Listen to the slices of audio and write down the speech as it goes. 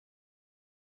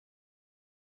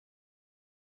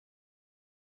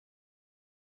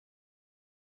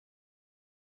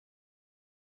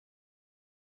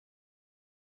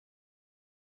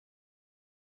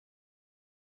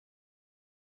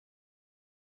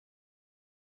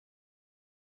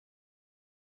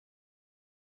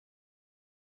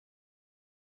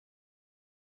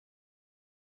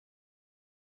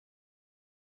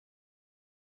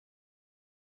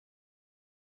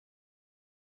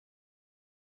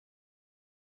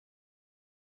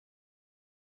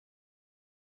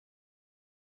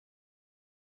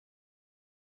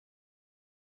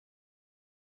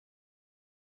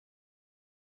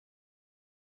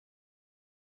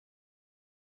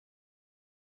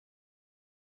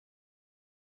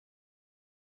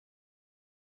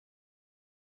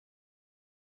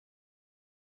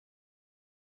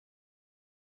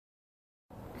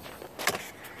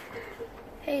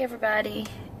Hey everybody,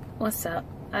 what's up?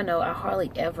 I know I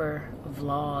hardly ever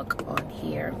vlog on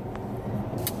here,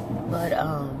 but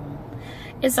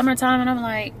it's summertime and I'm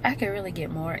like, I could really get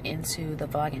more into the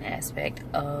vlogging aspect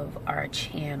of our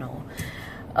channel.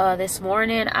 This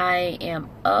morning I am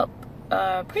up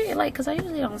pretty late because I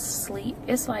usually don't sleep.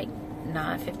 It's like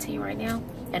 9:15 right now,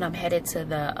 and I'm headed to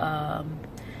the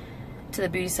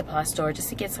beauty supply store just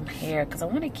to get some hair because I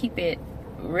want to keep it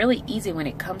really easy when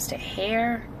it comes to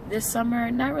hair this summer.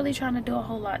 Not really trying to do a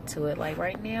whole lot to it. Like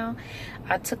right now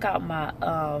I took out my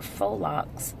faux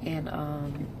locks and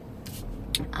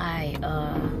I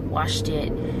washed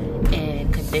it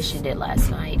and conditioned it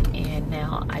last night, and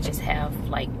now I just have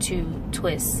like 2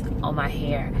 twists on my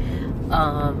hair.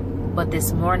 But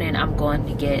this morning I'm going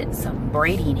to get some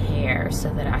braiding hair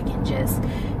so that I can just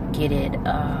get it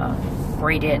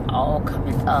braided all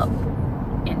coming up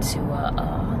into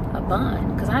a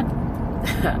bun, because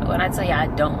when I tell you I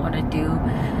don't want to do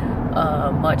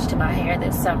much to my hair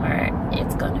this summer,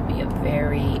 it's going to be a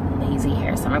very lazy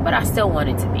hair summer, but I still want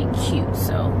it to be cute,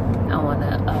 so I want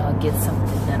to get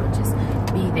something that'll just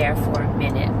be there for a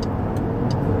minute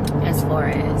as far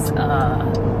as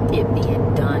it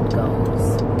being done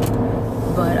goes.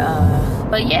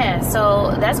 But yeah,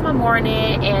 so that's my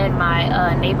morning, and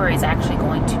my neighbor is actually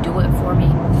going to do it for me,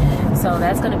 so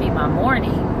that's going to be my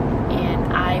morning,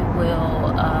 and I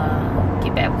will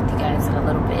get back with you guys in a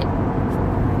little bit.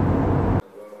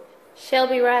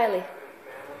 Shelby, Riley,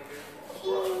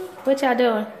 what y'all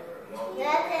doing?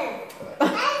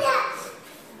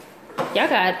 Y'all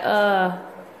got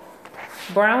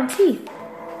brown teeth.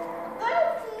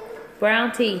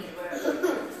 Brown teeth.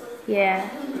 Yeah.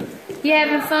 You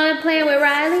having fun playing with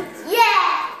Riley?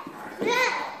 Yeah.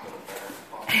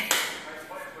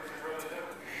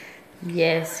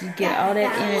 Yes, you get all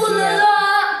that energy out.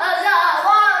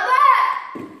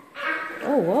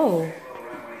 Oh, whoa.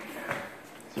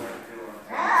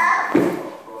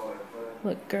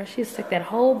 Look, girl, she stuck that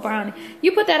whole brownie.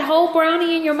 You put that whole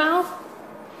brownie in your mouth?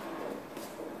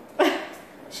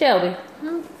 Shelby,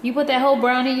 you put that whole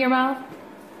brownie in your mouth?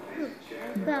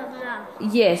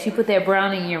 Yes, you put that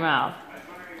brownie in your mouth.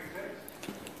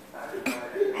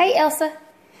 Hey, Elsa.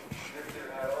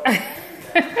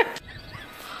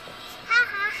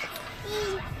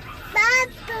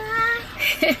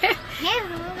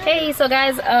 Hey, so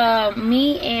guys,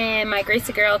 me and my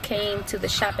Gracie girl came to the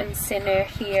shopping center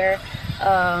here,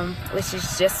 which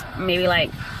is just maybe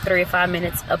like 3 or 5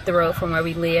 minutes up the road from where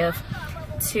we live,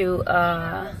 to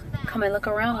come and look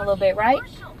around a little bit, right?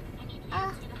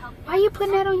 Why are you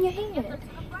putting that on your head?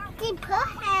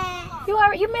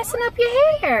 You're messing up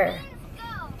your hair.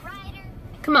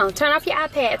 Come on, turn off your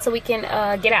iPad so we can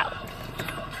get out.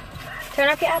 Turn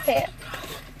off your iPad.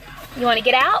 You want to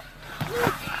get out?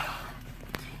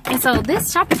 And so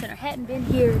this shopping center hadn't been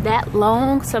here that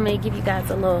long, so I'm going to give you guys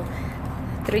a little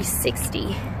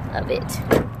 360 of it.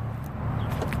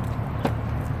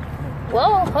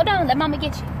 Whoa, hold on, let mama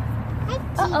get you.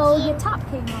 Uh-oh, your top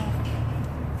came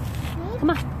off.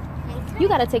 Come on. You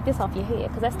got to take this off your head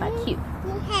because that's not cute.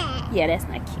 Yeah, that's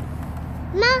not cute.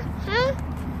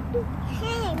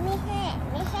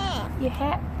 Your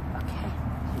hat?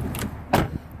 Okay.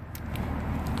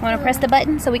 Want to press the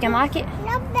button so we can lock it?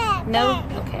 No?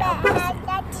 Okay, I'll press it.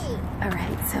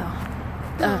 Alright, so,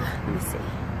 let me see.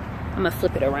 I'm going to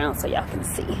flip it around so y'all can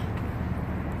see.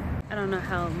 I don't know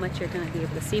how much you're going to be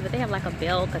able to see, but they have like a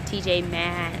Belk, a TJ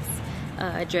Maxx,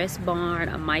 a Dress Barn,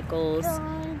 a Michaels,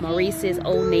 Maurice's,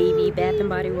 Old Navy, Bath and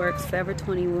Body Works, Forever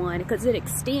 21, because it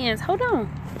extends. Hold on.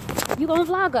 You gonna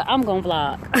vlog or I'm gonna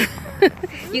vlog?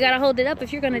 You gotta hold it up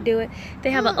if you're gonna do it. They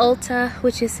have an Ulta,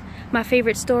 which is my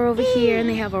favorite store over here, and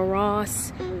they have a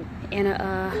Ross and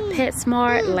a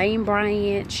PetSmart, Lane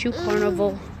Bryant, Shoe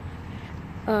Carnival.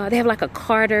 They have like a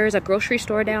Carter's, a grocery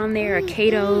store down there, a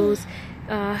Cato's.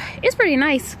 It's pretty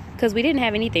nice because we didn't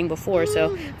have anything before,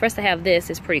 so for us to have this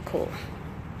is pretty cool.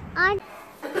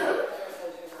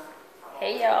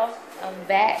 Hey y'all, I'm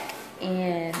back,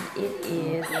 and it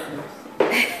is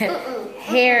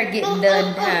hair getting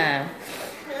done time.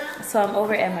 So I'm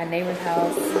over at my neighbor's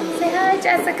house. Say hi,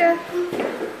 Jessica.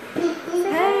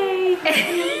 Say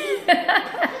hey.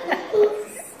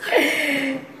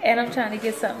 And I'm trying to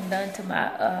get something done to my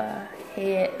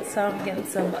head. So I'm getting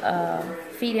some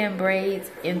feed-in braids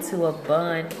into a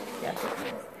bun. Yeah.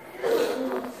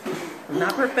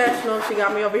 Not professional. She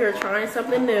got me over here trying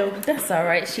something new. That's all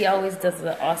right. She always does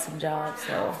an awesome job.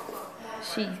 So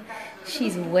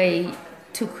she's way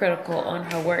too critical on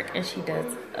her work, and she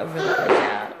does a really good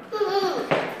job.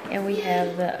 And we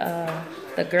have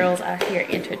the girls out here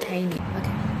entertaining.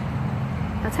 Okay.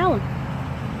 Now tell them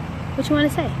what you want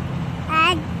to say.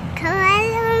 Color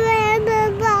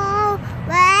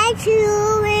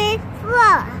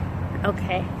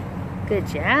Okay. Good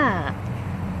job.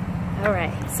 All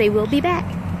right. Say we'll be back.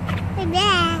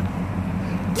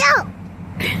 Go.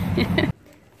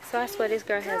 So I swear this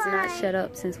girl has not shut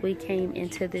up since we came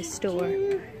into this store.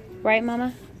 Right,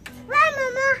 Mama? Right,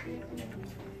 Mama.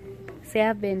 See,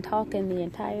 I've been talking the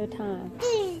entire time.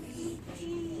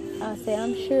 I say,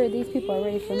 I'm sure these people are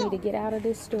ready for me to get out of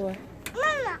this store.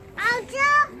 Mama, ouch.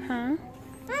 Huh?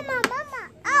 Mama.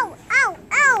 Ow, ow,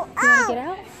 ow, You want to get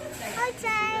out?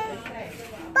 Okay.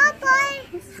 Bye-bye.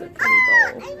 This is a pretty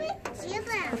bowl.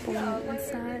 Purple on the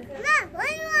inside.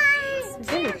 It's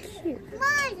very cute.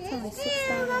 It's only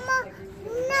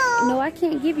 $6. No, I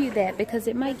can't give you that because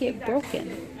it might get broken.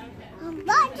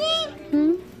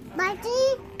 Hmm?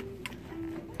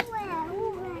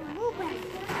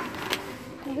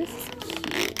 Oh, this is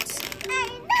cute.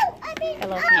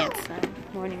 Hello, handsome.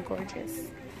 Morning, gorgeous.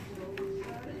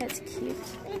 That's cute.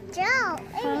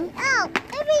 Huh?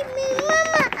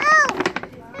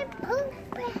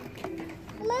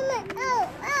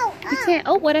 You can't.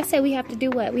 Oh, what I said, we have to do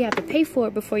what? We have to pay for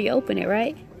it before you open it,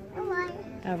 right?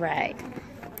 All right.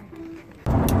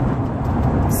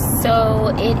 So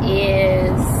it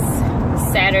is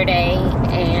Saturday,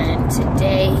 and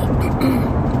today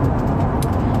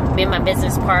me and my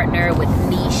business partner with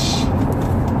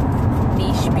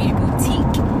She Beauty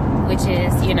Boutique, which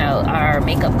is, you know, our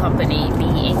makeup company,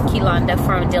 me and Kilanda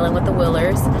from Dealing with the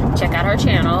Willers. Check out her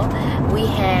channel. We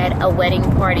had a wedding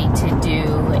party to do,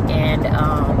 and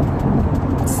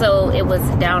so it was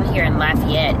down here in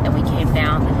Lafayette, and we came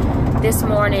down this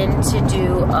morning to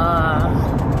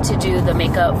do the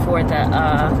makeup for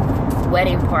the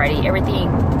wedding party. Everything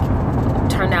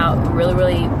turned out really,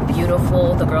 really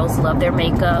beautiful. The girls love their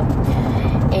makeup,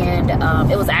 and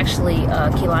it was actually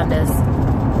Kilanda's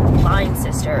line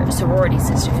sister, sorority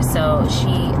sister, so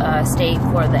she stayed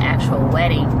for the actual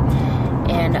wedding.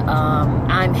 And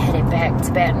I'm headed back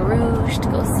to Baton Rouge to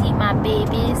go see my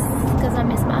babies because I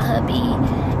miss my hubby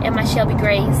and my Shelby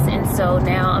Grace. And so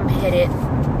now I'm headed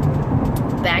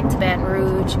back to Baton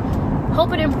Rouge,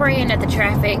 hoping and praying that the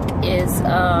traffic is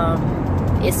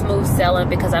smooth sailing,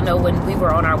 because I know when we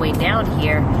were on our way down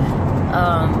here,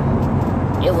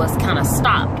 it was kind of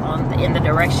stopped in the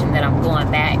direction that I'm going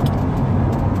back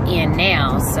in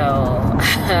now. So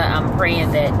I'm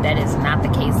praying that that is not the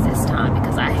case this time,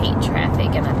 because I hate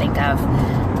traffic, and I think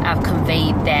I've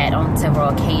conveyed that on several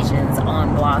occasions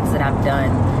on vlogs that I've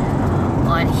done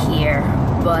on here.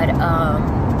 But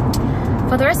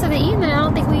for the rest of the evening, I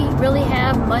don't think we really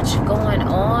have much going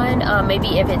on.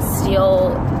 Maybe if it's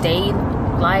still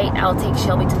daylight, I'll take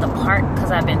Shelby to the park,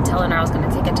 because I've been telling her I was going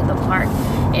to take her to the park,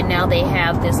 and now they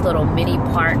have this little mini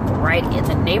park right in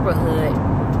the neighborhood,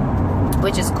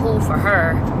 which is cool for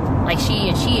her. Like she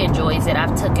enjoys it.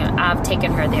 I've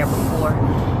taken her there before,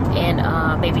 and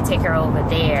maybe take her over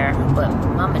there. But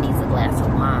Mama needs a glass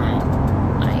of wine.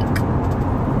 Like,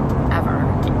 I've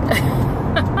earned it.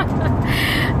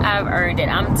 I've earned it.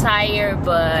 I'm tired,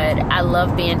 but I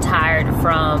love being tired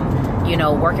from, you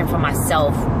know, working for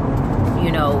myself,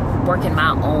 you know, working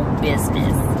my own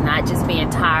business, not just being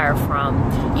tired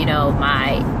from, you know,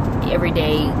 my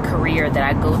everyday career that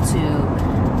I go to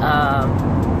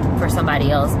for somebody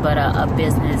else, but a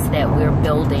business that we're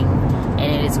building,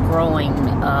 and it is growing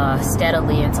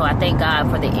steadily. And so I thank God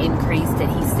for the increase that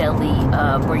He's steadily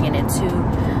bringing into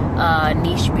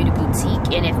She Beauty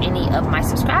Boutique. And if any of my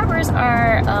subscribers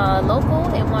are local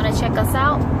and want to check us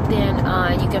out, then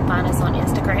you can find us on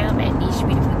Instagram at She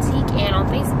Beauty Boutique, and on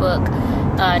Facebook,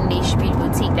 She Beauty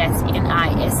Boutique. That's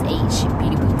NISH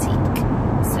Beauty Boutique.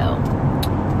 So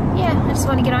yeah, I just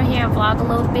want to get on here and vlog a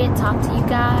little bit, talk to you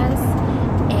guys,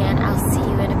 and I'll see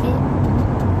you in a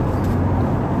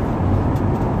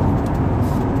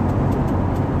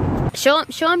bit. Show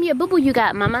them your boo-boo you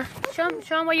got, Mama. Show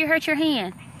them where you hurt your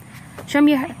hand. Show them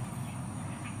your...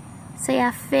 Say,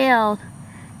 I failed,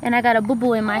 and I got a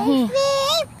boo-boo in my hand.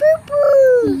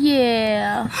 Boo-boo.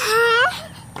 Yeah.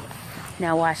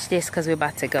 Now watch this, because we're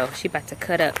about to go. She about to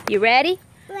cut up. You ready?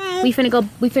 Right. We finna go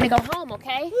home,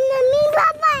 okay?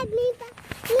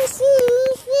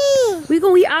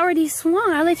 We already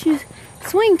swung. I let you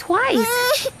swing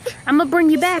twice. I'm gonna bring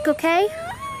you back, okay?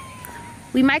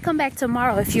 We might come back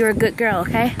tomorrow if you're a good girl,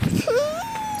 okay?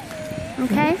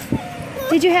 Okay?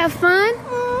 Did you have fun?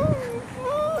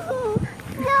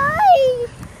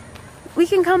 No. We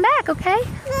can come back, okay?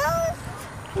 No.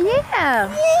 Yeah.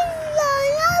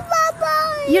 No,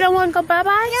 bye-bye. You don't want to go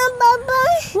bye-bye? No,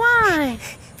 bye-bye. Why?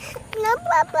 No,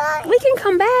 bye-bye. We can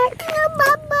come back. No,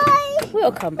 bye-bye.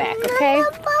 We'll come back, okay? No,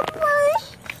 bye-bye.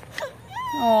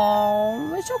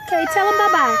 Oh, it's okay. Tell them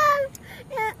bye-bye.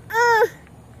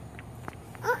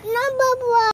 No, bye-bye.